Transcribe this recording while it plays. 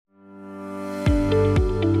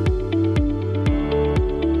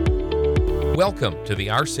Welcome to the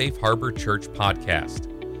Our Safe Harbor Church podcast.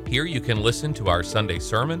 Here you can listen to our Sunday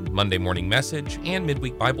sermon, Monday morning message, and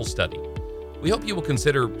midweek Bible study. We hope you will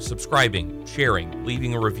consider subscribing, sharing,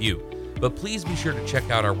 leaving a review, but please be sure to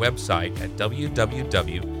check out our website at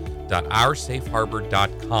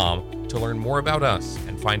www.oursafeharbor.com to learn more about us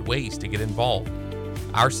and find ways to get involved.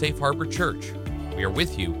 Our Safe Harbor Church, we are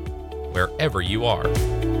with you wherever you are.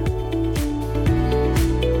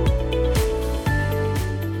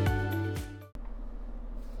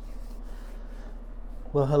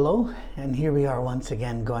 Well, hello, and here we are once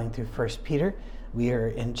again going through 1 Peter. We are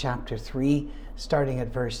in chapter 3, starting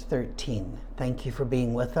at verse 13. Thank you for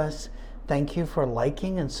being with us. Thank you for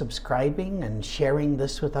liking and subscribing and sharing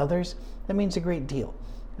this with others. That means a great deal.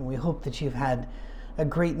 And we hope that you've had a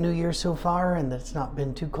great new year so far and that it's not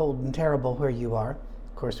been too cold and terrible where you are.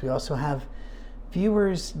 Of course, we also have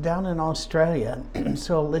viewers down in Australia,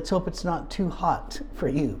 so let's hope it's not too hot for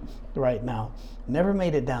you right now. Never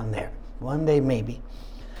made it down there. One day maybe.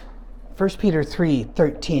 1 Peter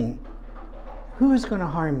 3:13. Who is going to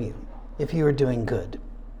harm you if you are doing good?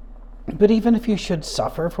 But even if you should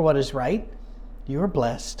suffer for what is right, you are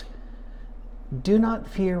blessed. Do not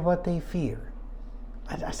fear what they fear.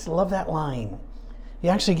 I just love that line. He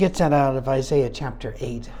actually gets that out of Isaiah chapter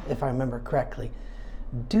 8, if I remember correctly.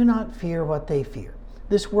 Do not fear what they fear.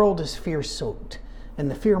 This world is fear-soaked,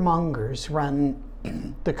 and the fear-mongers run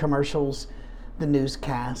the commercials, the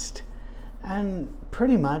newscast, and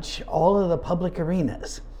pretty much all of the public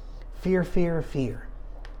arenas. Fear, fear, fear.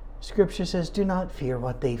 Scripture says, do not fear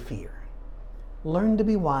what they fear. Learn to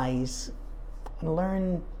be wise and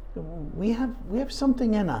learn we have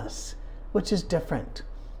something in us which is different,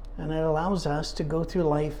 and it allows us to go through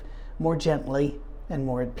life more gently and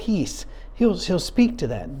more at peace. He'll speak to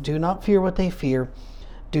that. Do not fear what they fear.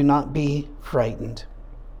 Do not be frightened.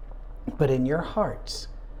 But in your hearts,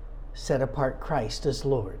 set apart Christ as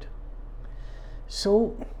Lord.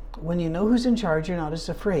 So when you know who's in charge, you're not as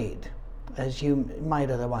afraid as you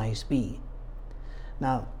might otherwise be.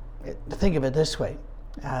 Now, think of it this way.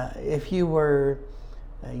 If you were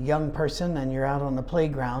a young person and you're out on the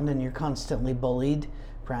playground and you're constantly bullied,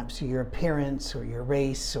 perhaps your appearance or your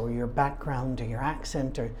race or your background or your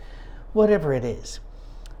accent or whatever it is,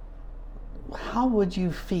 how would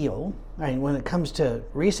you feel when it comes to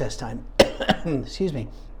recess time? Excuse me.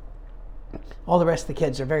 All the rest of the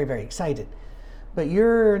kids are very, very excited. But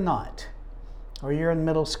you're not. Or you're in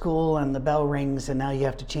middle school and the bell rings and now you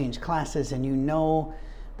have to change classes and you know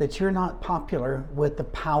that you're not popular with the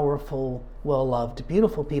powerful, well-loved,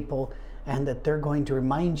 beautiful people, and that they're going to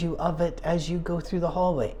remind you of it as you go through the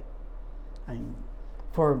hallway. And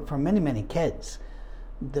for many, many kids,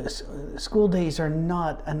 the school days are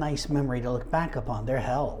not a nice memory to look back upon. They're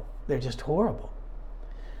hell. They're just horrible.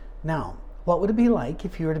 Now, what would it be like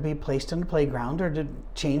if you were to be placed on the playground or to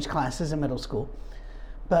change classes in middle school,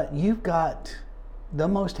 but you've got the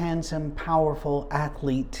most handsome, powerful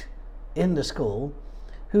athlete in the school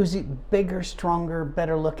who's bigger, stronger,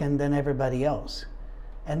 better looking than everybody else.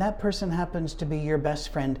 And that person happens to be your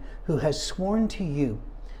best friend who has sworn to you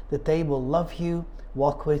that they will love you,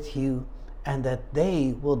 walk with you, and that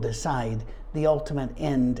they will decide the ultimate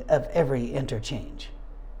end of every interchange.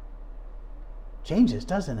 Changes,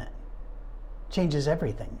 doesn't it? Changes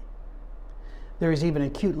everything. There was even a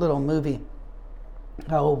cute little movie,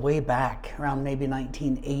 way back around maybe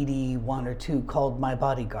 1981 or 2 called My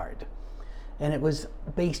Bodyguard. And it was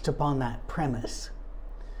based upon that premise.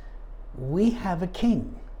 We have a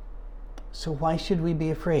king, so why should we be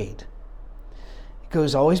afraid? It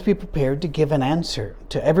goes, always be prepared to give an answer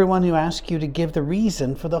to everyone who asks you to give the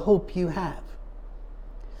reason for the hope you have.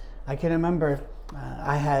 I can remember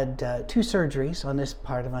I had 2 surgeries on this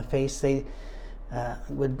part of my face. They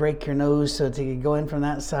would break your nose so that they could go in from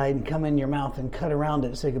that side and come in your mouth and cut around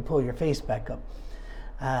it so they could pull your face back up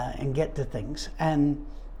and get to things. And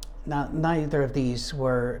now, neither of these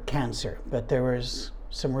were cancer, but there was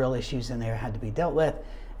some real issues in there that had to be dealt with,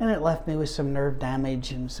 and it left me with some nerve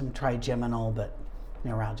damage and some trigeminal, but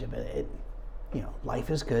neuralgia. But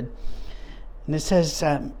life is good. And it says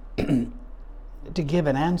to give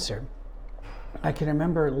an answer. I can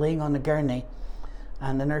remember laying on the gurney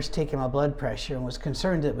and the nurse taking my blood pressure and was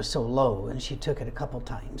concerned that it was so low, and she took it a couple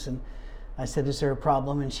times. And I said, is there a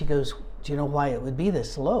problem? And she goes, do you know why it would be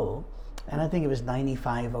this low? And I think it was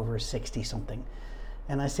 95 over 60 something.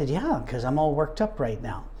 And I said, yeah, because I'm all worked up right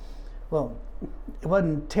now. Well, it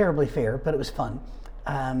wasn't terribly fair, but it was fun.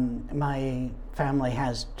 My family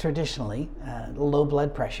has traditionally low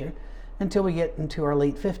blood pressure until we get into our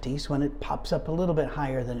late 50s when it pops up a little bit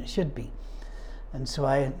higher than it should be. And so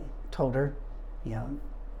I told her,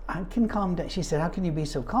 I can calm down. She said, how can you be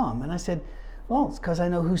so calm? And I said, well, it's because I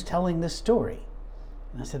know who's telling this story.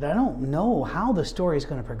 And I said, I don't know how the story is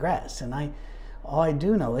going to progress. And all I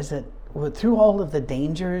do know is that through all of the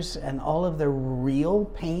dangers and all of the real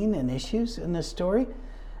pain and issues in this story,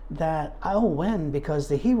 that I'll win because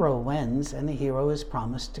the hero wins and the hero is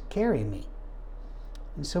promised to carry me.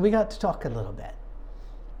 And so we got to talk a little bit.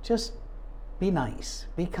 Just be nice,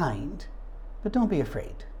 be kind, but don't be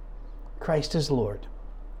afraid. Christ is Lord.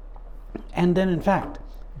 And then, in fact,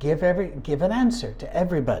 give an answer to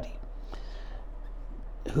everybody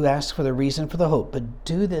who asks for the reason for the hope. But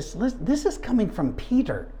do this. This is coming from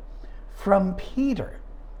Peter. From Peter.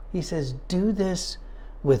 He says, do this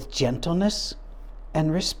with gentleness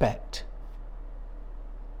and respect.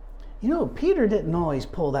 Peter didn't always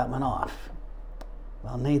pull that one off.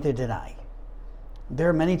 Well, neither did I. There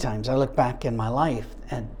are many times I look back in my life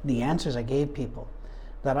at the answers I gave people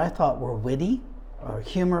that I thought were witty or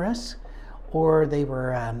humorous, or they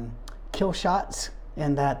were kill shots,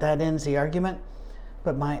 and that ends the argument.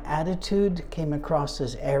 But my attitude came across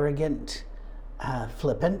as arrogant,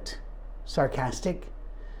 flippant, sarcastic,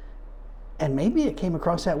 and maybe it came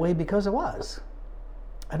across that way because it was.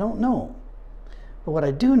 I don't know. But what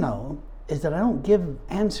I do know is that I don't give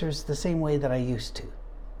answers the same way that I used to.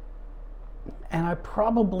 And I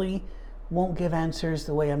probably won't give answers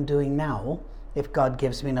the way I'm doing now if God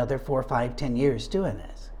gives me another 4, 5, 10 years doing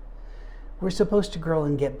this. We're supposed to grow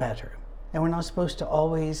and get better. And we're not supposed to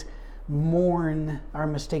always mourn our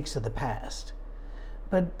mistakes of the past.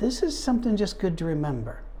 But this is something just good to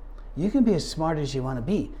remember. You can be as smart as you want to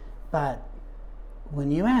be, but when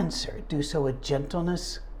you answer, do so with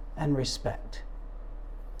gentleness and respect.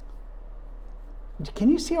 Can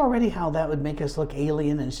you see already how that would make us look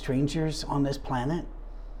alien and strangers on this planet?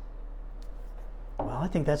 Well, I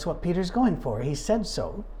think that's what Peter's going for. He said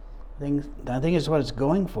so. I think it's what it's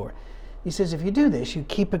going for. He says, if you do this, you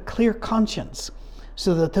keep a clear conscience,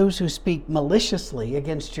 so that those who speak maliciously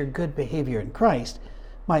against your good behavior in Christ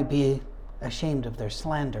might be ashamed of their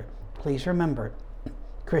slander. Please remember,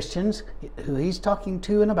 Christians who he's talking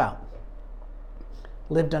to and about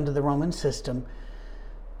lived under the Roman system,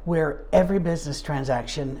 where every business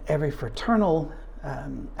transaction, every fraternal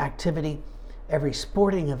activity, every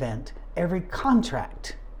sporting event, every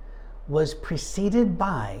contract was preceded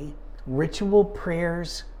by ritual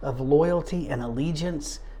prayers of loyalty and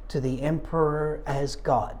allegiance to the emperor as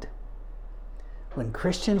God. When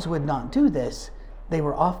Christians would not do this, they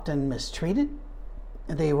were often mistreated.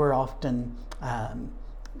 They were often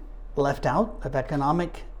left out of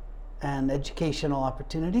economic and educational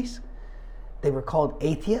opportunities. They were called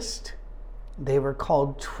atheists. They were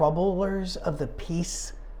called troublers of the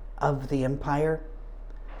peace of the empire.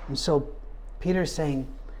 And so Peter's saying,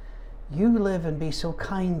 you live and be so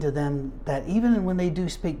kind to them that even when they do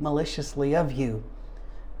speak maliciously of you,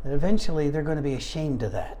 that eventually they're going to be ashamed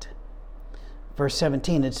of that. Verse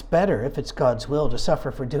 17, it's better, if it's God's will, to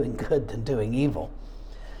suffer for doing good than doing evil.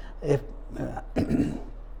 If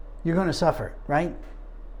you're going to suffer, right?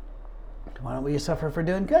 Why don't we suffer for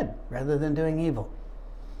doing good rather than doing evil?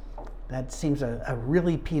 That seems a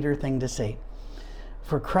really Peter thing to say.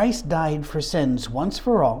 For Christ died for sins once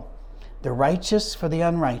for all, the righteous for the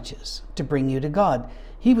unrighteous, to bring you to God.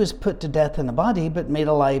 He was put to death in the body, but made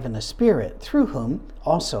alive in the spirit, through whom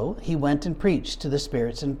also he went and preached to the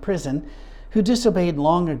spirits in prison, who disobeyed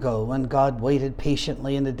long ago when God waited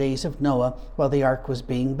patiently in the days of Noah while the ark was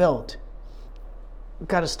being built. We've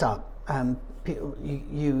got to stop.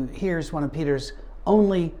 Here's one of Peter's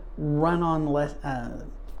only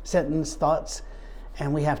run-on sentence thoughts,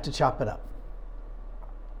 and we have to chop it up.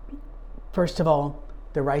 First of all,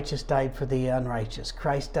 the righteous died for the unrighteous.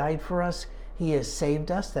 Christ died for us. He has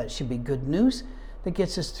saved us. That should be good news that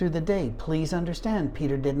gets us through the day. Please understand,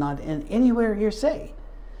 Peter did not in anywhere here say,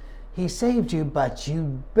 he saved you, but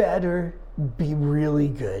you better be really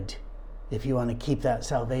good if you want to keep that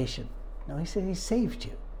salvation. No, he said he saved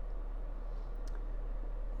you.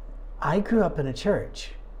 I grew up in a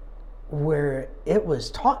church where it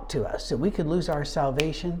was taught to us that we could lose our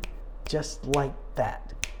salvation just like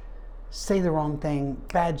that. Say the wrong thing,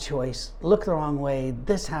 bad choice, look the wrong way,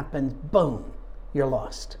 this happens, boom, you're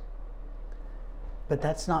lost. But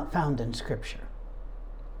that's not found in Scripture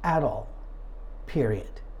at all,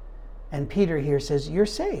 period. And Peter here says, you're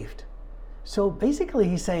saved. So basically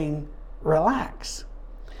he's saying, relax.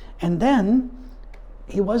 And then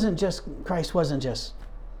Christ wasn't just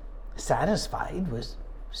satisfied with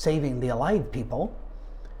saving the alive people.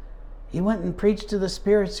 He went and preached to the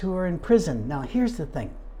spirits who were in prison. Now here's the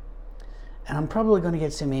thing. And I'm probably going to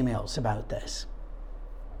get some emails about this.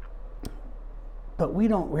 but we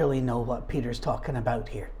don't really know what Peter's talking about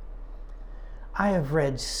here. I have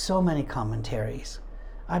read so many commentaries.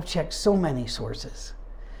 I've checked so many sources.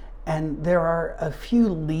 And there are a few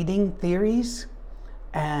leading theories,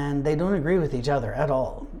 and they don't agree with each other at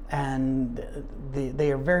all. And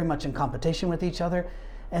they are very much in competition with each other.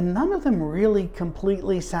 And none of them really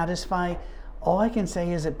completely satisfy. All I can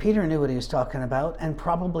say is that Peter knew what he was talking about, and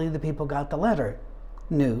probably the people got the letter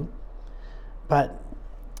knew. But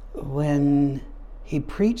when he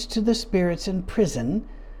preached to the spirits in prison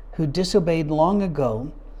who disobeyed long ago,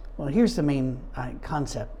 well, here's the main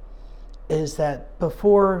concept, is that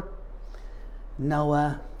before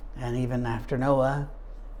Noah and even after Noah,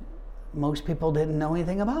 most people didn't know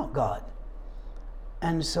anything about God.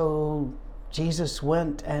 And so Jesus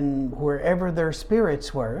went, and wherever their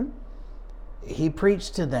spirits were, he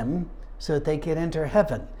preached to them so that they could enter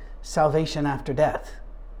heaven, salvation after death.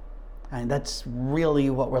 And that's really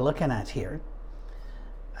what we're looking at here.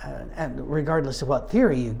 And regardless of what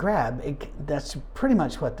theory you grab, that's pretty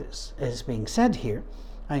much what is being said here.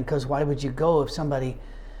 Because why would you go if somebody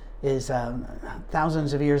is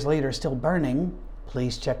thousands of years later still burning?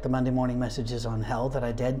 Please check the Monday morning messages on hell that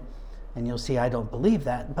I did, and you'll see I don't believe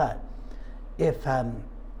that. But if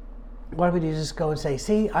why would you just go and say,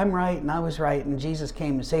 see, I'm right and I was right and Jesus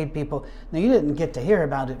came and saved people? Now, you didn't get to hear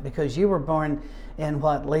about it because you were born in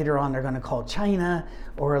what later on they're going to call China,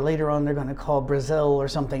 or later on they're going to call Brazil or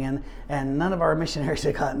something, and none of our missionaries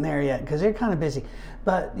have gotten there yet because they're kind of busy.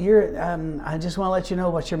 But I just want to let you know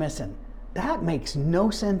what you're missing. That makes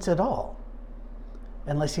no sense at all,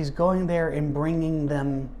 unless he's going there and bringing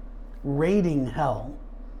them, raiding hell,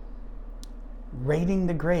 raiding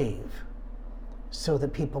the grave, so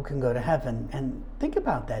that people can go to heaven. And think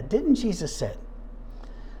about that. Didn't Jesus say,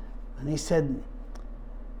 and he said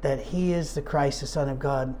that he is the Christ, the Son of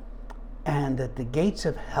God, and that the gates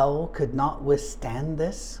of hell could not withstand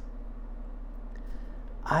this?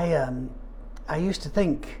 I used to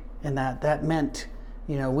think in that meant,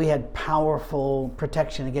 we had powerful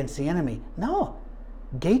protection against the enemy. No,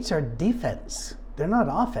 gates are defense. They're not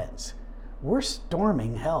offense. We're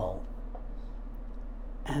storming hell,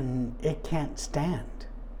 and it can't stand.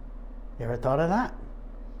 You ever thought of that?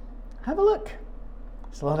 Have a look.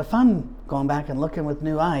 It's a lot of fun going back and looking with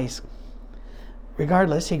new eyes.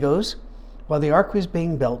 Regardless, he goes, while the ark was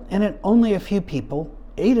being built, in it only a few people,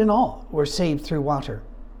 8 in all, were saved through water.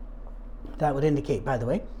 That would indicate, by the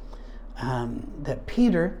way, that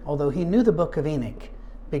Peter, although he knew the book of Enoch,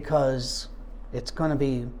 because it's going to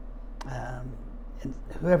be,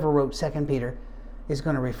 whoever wrote 2 Peter is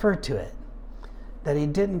going to refer to it, that he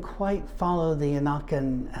didn't quite follow the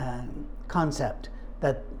Enochian concept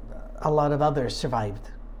that a lot of others survived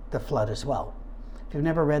the flood as well. If you've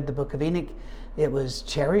never read the book of Enoch, it was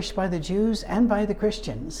cherished by the Jews and by the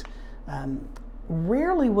Christians.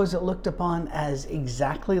 Rarely was it looked upon as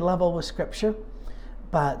exactly level with Scripture,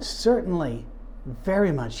 but certainly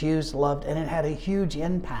very much used, loved, and it had a huge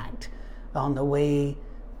impact on the way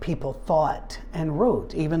people thought and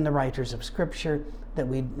wrote, even the writers of Scripture that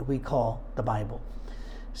we call the Bible.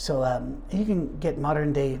 So you can get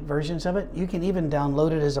modern day versions of it. You can even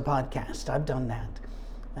download it as a podcast. I've done that.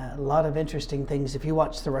 A lot of interesting things. If you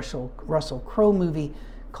watch the Russell Crowe movie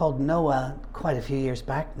called Noah quite a few years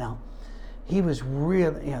back now, he was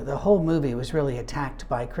really, the whole movie was really attacked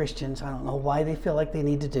by Christians. I don't know why they feel like they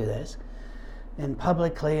need to do this, and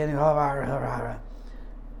publicly, and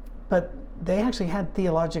but they actually had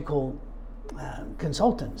theological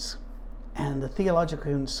consultants. And the theological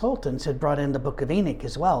consultants had brought in the book of Enoch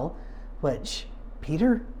as well, which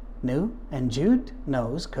Peter knew and Jude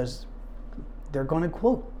knows because they're going to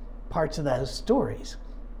quote parts of those stories.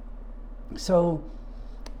 So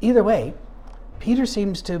either way, Peter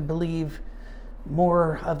seems to believe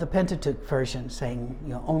more of the Pentateuch version,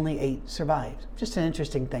 saying only 8 survived. Just an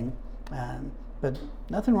interesting thing. But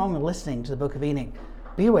nothing wrong with listening to the book of Enoch.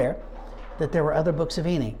 Be aware that there were other books of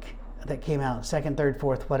Enoch that came out, 2nd, 3rd,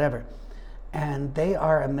 4th, whatever. And they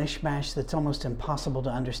are a mishmash that's almost impossible to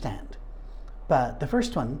understand. But the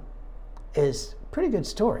first one is a pretty good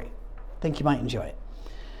story. I think you might enjoy it.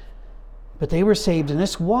 But they were saved, and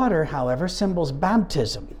this water, however, symbols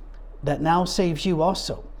baptism that now saves you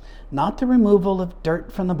also. Not the removal of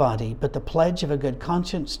dirt from the body, but the pledge of a good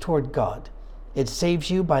conscience toward God. It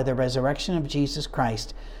saves you by the resurrection of Jesus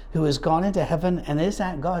Christ, who has gone into heaven and is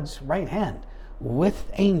at God's right hand,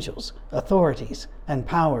 with angels, authorities, and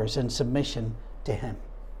powers in submission to him.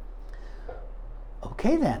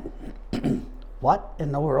 Okay then, what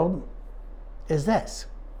in the world is this?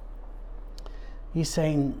 He's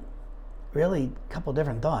saying really a couple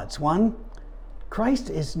different thoughts. One, Christ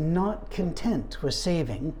is not content with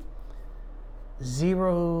saving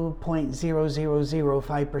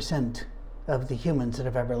 0.0005% of the humans that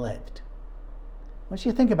have ever lived. I want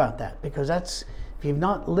you to think about that, because that's, if you've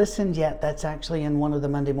not listened yet, that's actually in one of the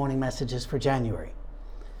Monday morning messages for January.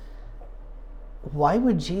 Why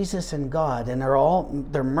would Jesus and God, and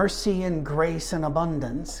their mercy and grace and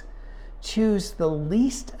abundance, choose the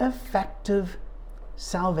least effective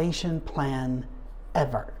salvation plan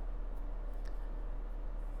ever?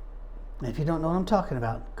 And if you don't know what I'm talking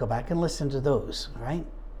about, go back and listen to those, all right?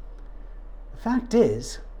 The fact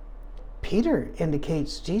is, Peter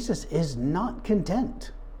indicates Jesus is not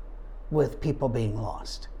content with people being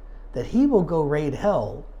lost, that he will go raid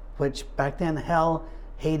hell, which back then hell,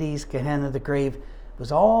 Hades, Gehenna, the grave,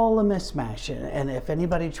 was all a mismatch. And if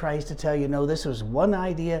anybody tries to tell you, no, this was one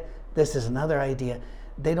idea, this is another idea,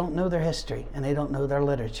 they don't know their history and they don't know their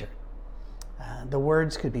literature. The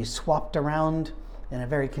words could be swapped around in a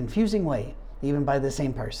very confusing way, even by the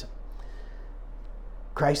same person.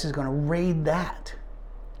 Christ is going to raid that.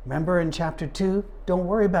 Remember in chapter 2, don't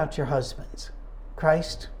worry about your husbands.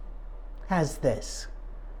 Christ has this.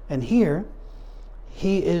 And here,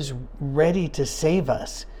 he is ready to save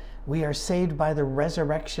us. We are saved by the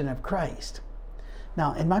resurrection of Christ.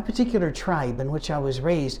 Now, in my particular tribe in which I was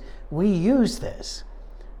raised, we use this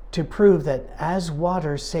to prove that as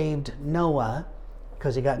water saved Noah,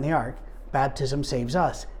 because he got in the ark, baptism saves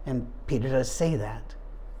us. And Peter does say that.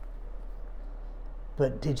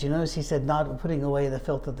 But did you notice he said, not putting away the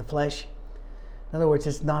filth of the flesh? In other words,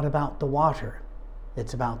 it's not about the water.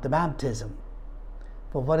 It's about the baptism.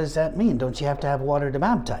 But what does that mean? Don't you have to have water to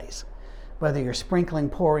baptize? Whether you're sprinkling,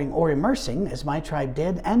 pouring, or immersing, as my tribe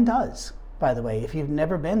did and does, by the way. If you've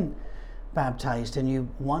never been baptized and you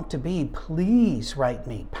want to be, please write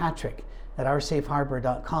me, Patrick, at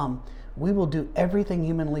oursafeharbor.com. We will do everything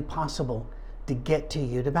humanly possible to get to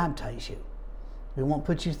you to baptize you. We won't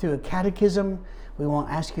put you through a catechism. We won't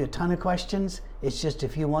ask you a ton of questions. It's just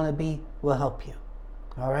if you want to be, we'll help you.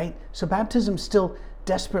 All right? So baptism's still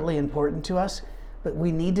desperately important to us, but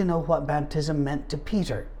we need to know what baptism meant to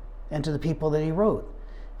Peter and to the people that he wrote.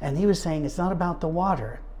 And he was saying it's not about the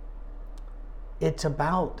water. It's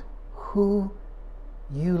about who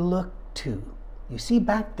you look to. You see,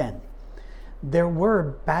 back then, there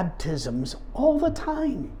were baptisms all the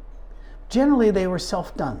time. Generally, they were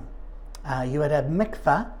self-done. You would have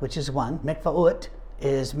mikvah, which is one. Mikvahut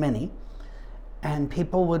is many. And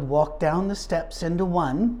people would walk down the steps into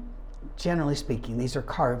one. Generally speaking, these are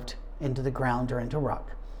carved into the ground or into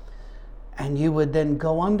rock. And you would then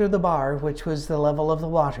go under the bar, which was the level of the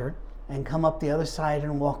water, and come up the other side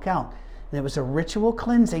and walk out. And it was a ritual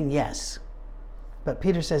cleansing, yes. But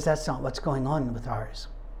Peter says that's not what's going on with ours.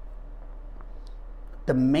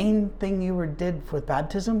 The main thing you did with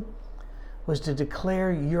baptism was to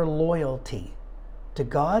declare your loyalty to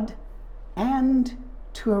God and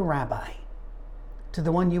to a rabbi, to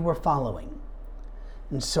the one you were following.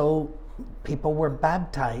 And so people were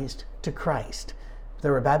baptized to Christ.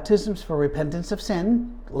 There were baptisms for repentance of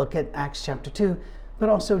sin, look at Acts chapter 2, but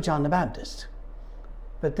also John the Baptist.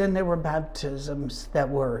 But then there were baptisms that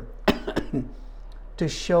were to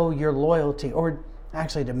show your loyalty, or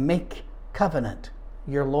actually to make covenant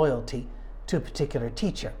your loyalty to a particular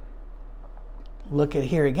teacher. Look at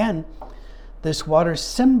here again. This water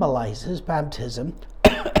symbolizes baptism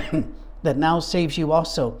that now saves you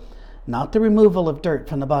also, not the removal of dirt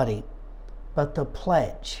from the body, but the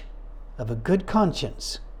pledge of a good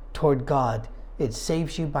conscience toward God. It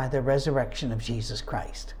saves you by the resurrection of Jesus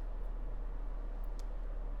Christ.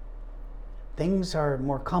 Things are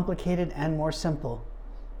more complicated and more simple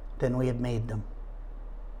than we have made them.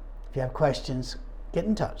 If you have questions, get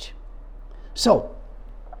in touch. So,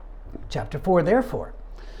 chapter 4, therefore,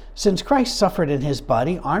 since Christ suffered in his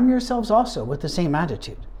body, arm yourselves also with the same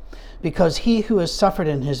attitude, because he who has suffered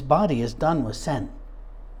in his body is done with sin.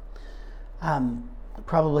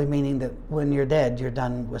 Probably meaning that when you're dead, you're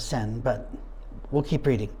done with sin, but we'll keep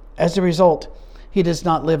reading. As a result, he does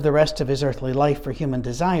not live the rest of his earthly life for human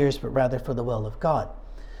desires, but rather for the will of God.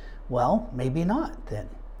 Well, maybe not then.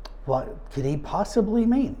 What could he possibly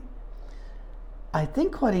mean? I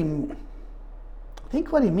think what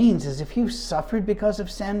he means is if you've suffered because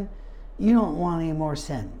of sin, you don't want any more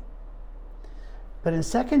sin. But in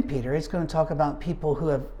 2 Peter, it's going to talk about people who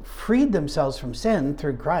have freed themselves from sin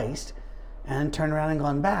through Christ and turned around and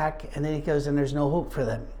gone back, and then he goes, and there's no hope for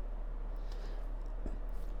them.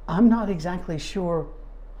 I'm not exactly sure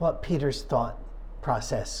what Peter's thought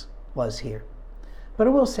process was here. But I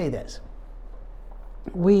will say this.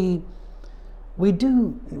 We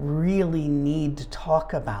do really need to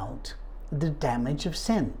talk about the damage of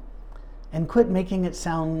sin and quit making it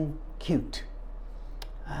sound cute.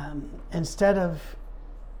 Instead of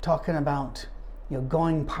talking about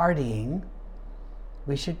going partying,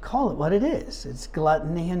 we should call it what it is. It's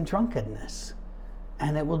gluttony and drunkenness,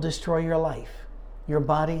 and it will destroy your life, your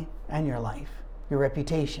body and your life, your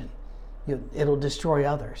reputation. It'll destroy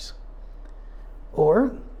others.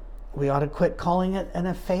 Or we ought to quit calling it an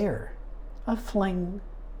affair, a fling,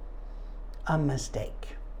 a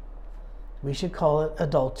mistake. We should call it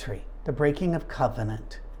adultery, the breaking of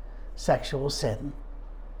covenant, sexual sin.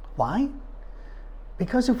 Why?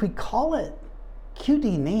 Because if we call it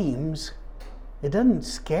cutie names, it doesn't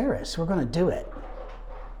scare us. We're going to do it.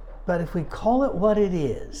 But if we call it what it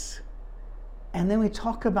is, and then we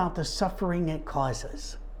talk about the suffering it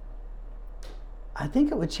causes, I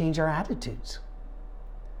think it would change our attitudes.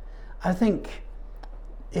 I think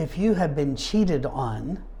if you have been cheated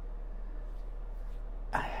on,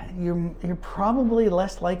 you're probably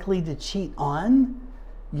less likely to cheat on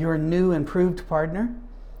your new improved partner,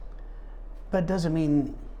 but it doesn't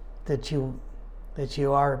mean that you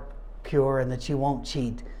are pure and that you won't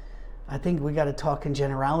cheat. I think we got to talk in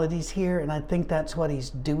generalities here, and I think that's what he's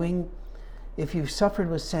doing. If you've suffered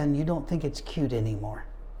with sin, you don't think it's cute anymore.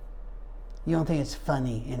 You don't think it's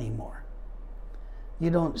funny anymore. You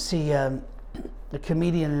don't see a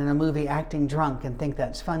comedian in a movie acting drunk and think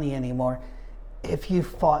that's funny anymore if you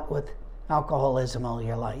fought with alcoholism all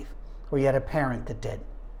your life, or you had a parent that did.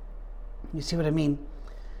 You see what I mean?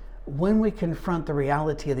 When we confront the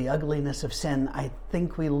reality of the ugliness of sin, I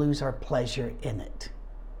think we lose our pleasure in it.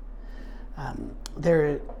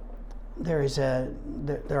 There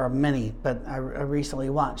are many, but I recently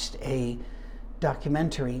watched a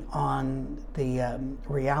documentary on the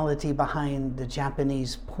reality behind the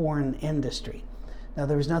Japanese porn industry. Now,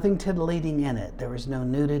 there was nothing titillating in it. There was no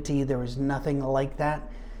nudity. There was nothing like that.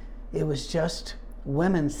 It was just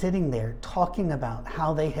women sitting there talking about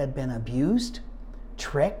how they had been abused,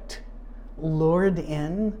 tricked, lured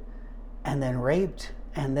in, and then raped.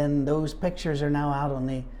 And then those pictures are now out on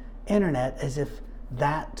the internet as if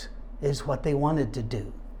that is what they wanted to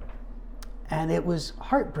do. And it was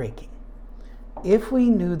heartbreaking. If we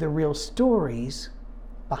knew the real stories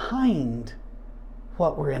behind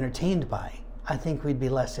what we're entertained by, I think we'd be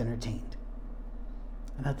less entertained.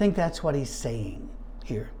 And I think that's what he's saying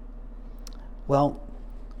here. Well,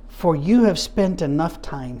 for you have spent enough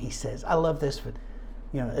time, he says. I love this.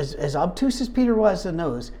 As obtuse as Peter was in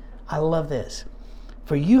nose, I love this.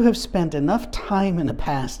 For you have spent enough time in the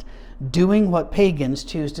past doing what pagans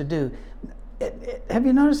choose to do. Have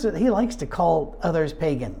you noticed that he likes to call others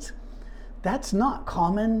pagans? That's not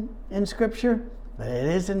common in Scripture, but it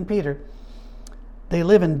is in Peter. They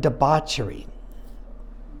live in debauchery.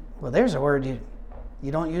 Well, there's a word you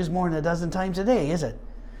don't use more than a dozen times a day, is it?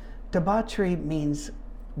 Debauchery means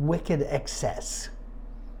wicked excess.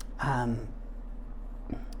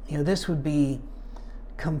 This would be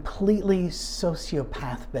completely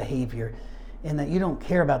sociopath behavior in that you don't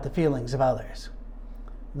care about the feelings of others.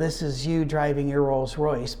 This is you driving your Rolls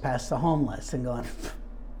Royce past the homeless and going,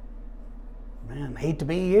 man, hate to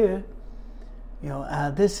be you.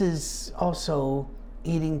 This is also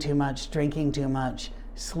eating too much, drinking too much,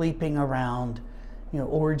 sleeping around,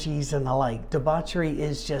 orgies and the like. Debauchery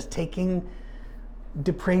is just taking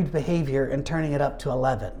depraved behavior and turning it up to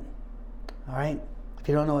 11. All right? If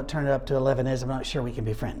you don't know what turn it up to 11 is, I'm not sure we can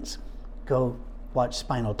be friends. Go watch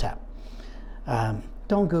Spinal Tap.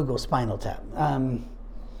 Don't Google Spinal Tap.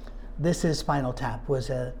 This is Spinal Tap. Was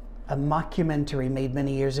a mockumentary made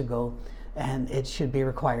many years ago, and it should be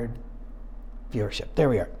required viewership. There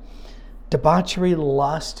we are. Debauchery,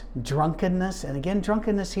 lust, drunkenness. And again,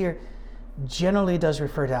 drunkenness here generally does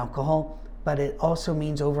refer to alcohol, but it also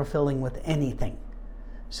means overfilling with anything.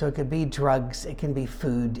 So it could be drugs, it can be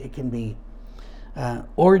food, it can be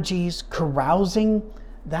orgies, carousing.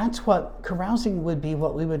 Carousing would be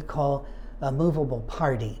what we would call a movable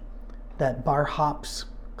party. That bar hops,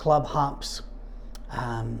 club hops,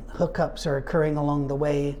 hookups are occurring along the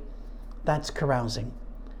way. That's carousing.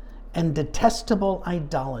 And detestable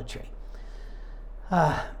idolatry.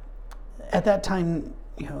 At that time,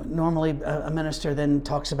 normally a minister then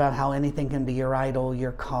talks about how anything can be your idol,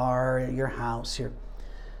 your car, your house,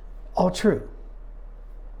 all true.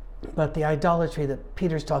 But the idolatry that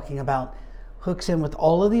Peter's talking about hooks in with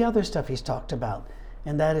all of the other stuff he's talked about,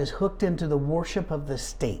 and that is hooked into the worship of the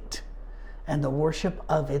state and the worship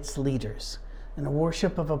of its leaders and the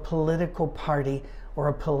worship of a political party or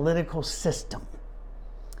a political system.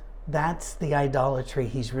 That's the idolatry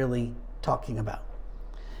he's really talking about.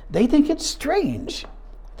 They think it's strange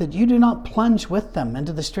that you do not plunge with them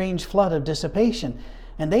into the strange flood of dissipation,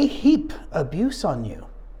 and they heap abuse on you.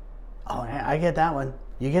 Oh, I get that one.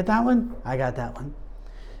 You get that one? I got that one.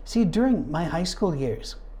 See, during my high school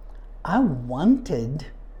years, I wanted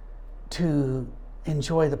to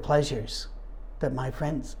enjoy the pleasures that my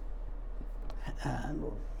friends, and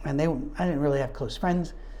I didn't really have close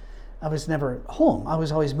friends. I was never home. I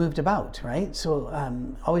was always moved about, right?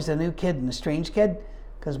 So always a new kid and a strange kid,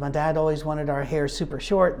 because my dad always wanted our hair super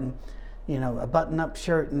short and, you know, a button-up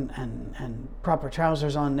shirt and proper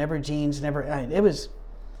trousers on, never jeans, never. It was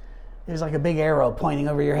like a big arrow pointing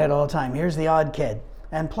over your head all the time. Here's the odd kid.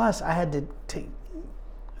 And plus, I had to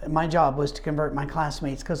my job was to convert my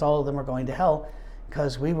classmates, because all of them were going to hell,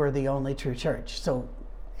 because we were the only true church. So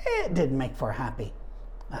it didn't make for a happy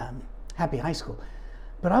high school.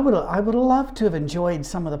 But I would have loved to have enjoyed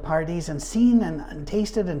some of the parties and seen and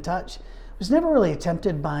tasted and touched. Was never really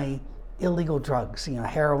tempted by illegal drugs, you know,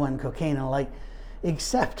 heroin, cocaine, and the like,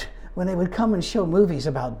 except when they would come and show movies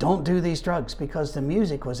about don't do these drugs, because the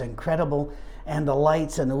music was incredible and the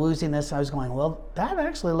lights and the wooziness. I was going, well, that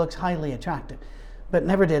actually looks highly attractive, but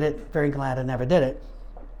never did it. Very glad I never did it.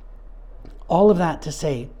 All of that to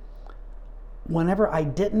say, whenever I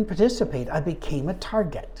didn't participate, I became a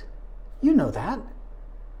target. You know that.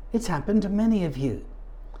 It's happened to many of you.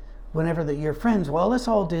 Whenever your friends, well, let's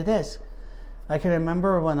all do this. I can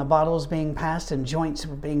remember when a bottle was being passed and joints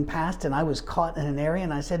were being passed, and I was caught in an area,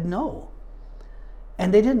 and I said no.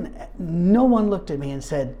 And no one looked at me and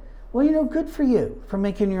said, well, you know, good for you for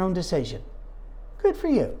making your own decision. Good for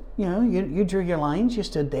you. You know, you drew your lines, you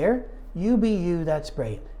stood there. You be you, that's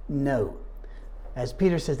brave. No. As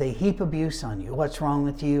Peter says, they heap abuse on you. What's wrong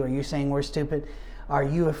with you? Are you saying we're stupid? Are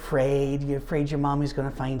you afraid? You're afraid your mommy's going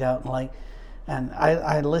to find out? And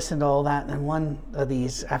I listened to all that, and one of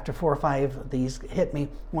these, after 4 or 5 of these hit me,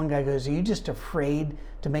 one guy goes, are you just afraid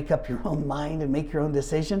to make up your own mind and make your own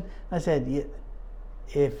decision? I said,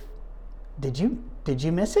 did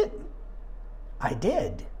you miss it? I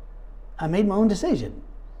did. I made my own decision.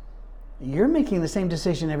 You're making the same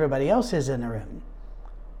decision everybody else is in the room.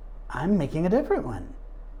 I'm making a different one.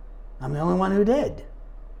 I'm the only one who did.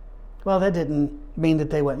 Well, that didn't mean that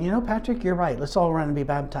they went, you know, Patrick, you're right. Let's all run and be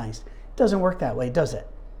baptized. It doesn't work that way, does it?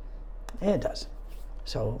 It does.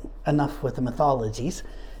 So enough with the mythologies.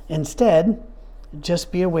 Instead,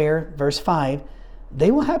 just be aware, verse 5,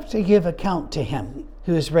 they will have to give account to him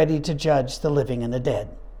who is ready to judge the living and the dead.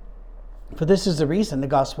 For this is the reason the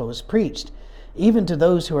gospel was preached, even to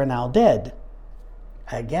those who are now dead.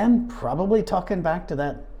 Again, probably talking back to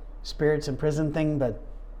that spirits in prison thing, but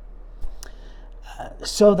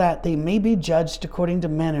so that they may be judged according to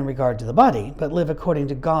men in regard to the body, but live according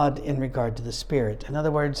to God in regard to the spirit. In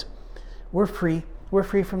other words, we're free. We're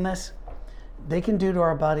free from this. They can do to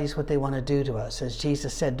our bodies what they want to do to us. As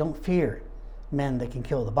Jesus said, don't fear men that can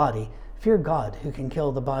kill the body. Fear God who can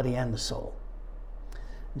kill the body and the soul.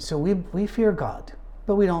 And so we fear God,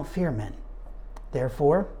 but we don't fear men.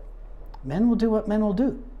 Therefore, men will do what men will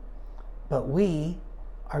do, but we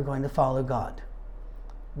are going to follow God.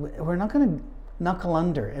 We're not going to knuckle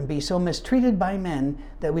under and be so mistreated by men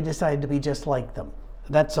that we decide to be just like them.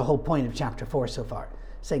 That's the whole point of chapter 4 so far.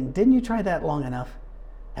 Saying, didn't you try that long enough?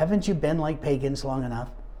 Haven't you been like pagans long enough?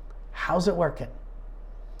 How's it working?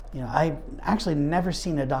 You know, I've actually never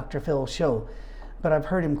seen a Dr. Phil show, but I've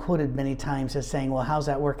heard him quoted many times as saying, well, how's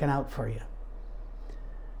that working out for you?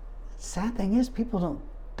 Sad thing is, people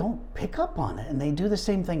don't pick up on it, and they do the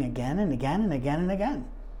same thing again and again and again and again.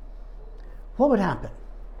 What would happen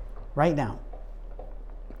right now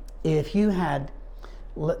if you had,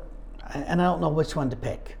 and I don't know which one to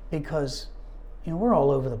pick, because, you know, we're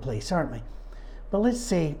all over the place, aren't we? But let's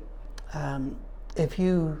say if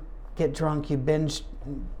you get drunk, you binge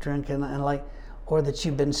drink and like, or that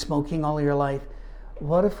you've been smoking all your life.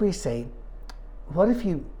 What if we say, what if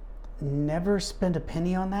you never spend a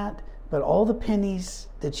penny on that, but all the pennies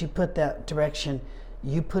that you put that direction,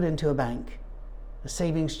 you put into a bank, a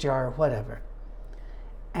savings jar, whatever.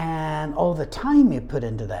 And all the time you put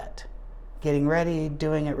into that, getting ready,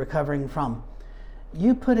 doing it, recovering from,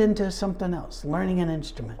 you put into something else, learning an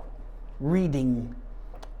instrument, reading,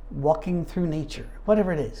 walking through nature,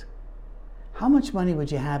 whatever it is. How much money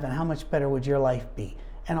would you have and how much better would your life be?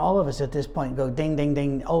 And all of us at this point go ding, ding,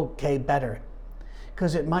 ding, okay, better.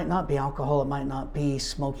 Because it might not be alcohol, it might not be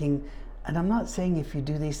smoking. And I'm not saying if you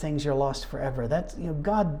do these things, you're lost forever. That's, you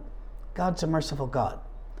know, God's a merciful God.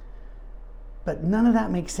 But none of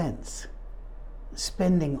that makes sense.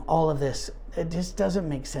 Spending all of this, it just doesn't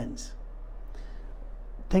make sense.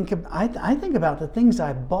 I think about the things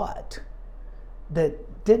I bought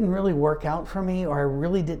that didn't really work out for me, or I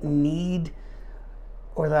really didn't need,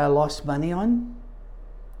 or that I lost money on.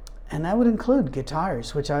 And that would include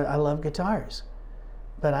guitars, which I love guitars.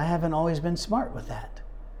 But I haven't always been smart with that.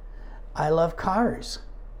 I love cars.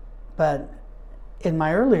 But in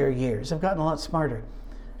my earlier years, I've gotten a lot smarter.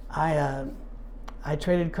 I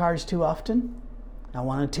traded cars too often. I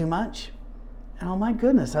wanted too much. And oh my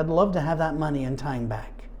goodness, I'd love to have that money and time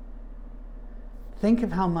back. Think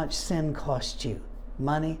of how much sin cost you.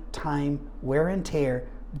 Money, time, wear and tear,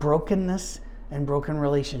 brokenness, and broken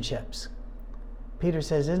relationships. Peter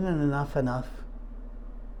says, isn't it enough?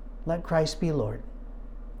 Let Christ be Lord.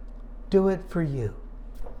 Do it for you.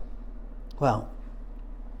 Well,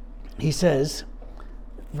 he says,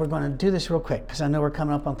 we're going to do this real quick because I know we're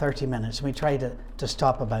coming up on 30 minutes. We try to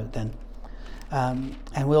stop about then.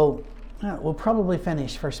 And we'll probably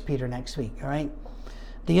finish 1 Peter next week, all right?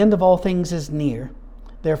 The end of all things is near.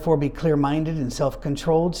 Therefore, be clear-minded and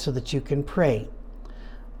self-controlled so that you can pray.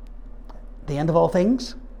 The end of all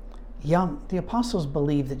things? Yeah, the apostles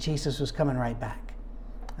believed that Jesus was coming right back.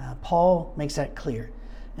 Paul makes that clear.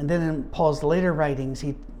 And then in Paul's later writings,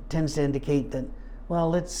 he tends to indicate that,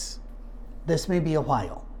 well, this may be a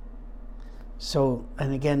while. So,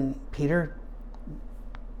 and again, Peter,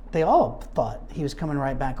 they all thought he was coming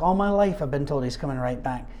right back. All my life I've been told he's coming right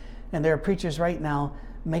back. And there are preachers right now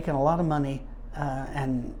making a lot of money,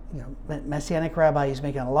 and Messianic rabbis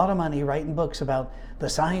making a lot of money writing books about the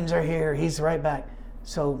signs are here, he's right back.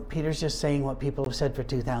 So Peter's just saying what people have said for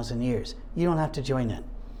 2,000 years. You don't have to join in.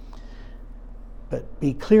 But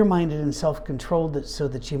be clear-minded and self-controlled so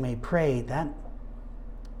that you may pray.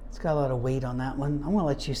 It's got a lot of weight on that one. I'm going to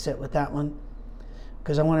let you sit with that one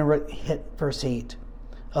because I want to hit verse 8.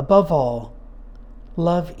 Above all,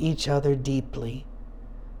 love each other deeply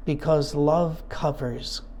because love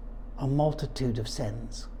covers a multitude of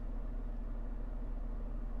sins.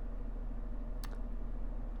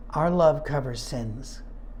 Our love covers sins,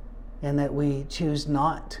 and that we choose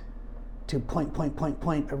not to point,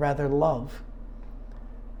 but rather love.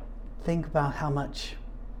 Think about how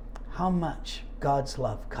much God's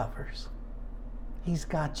love covers. He's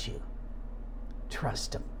got you.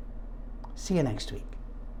 Trust him. See you next week.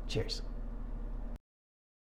 Cheers.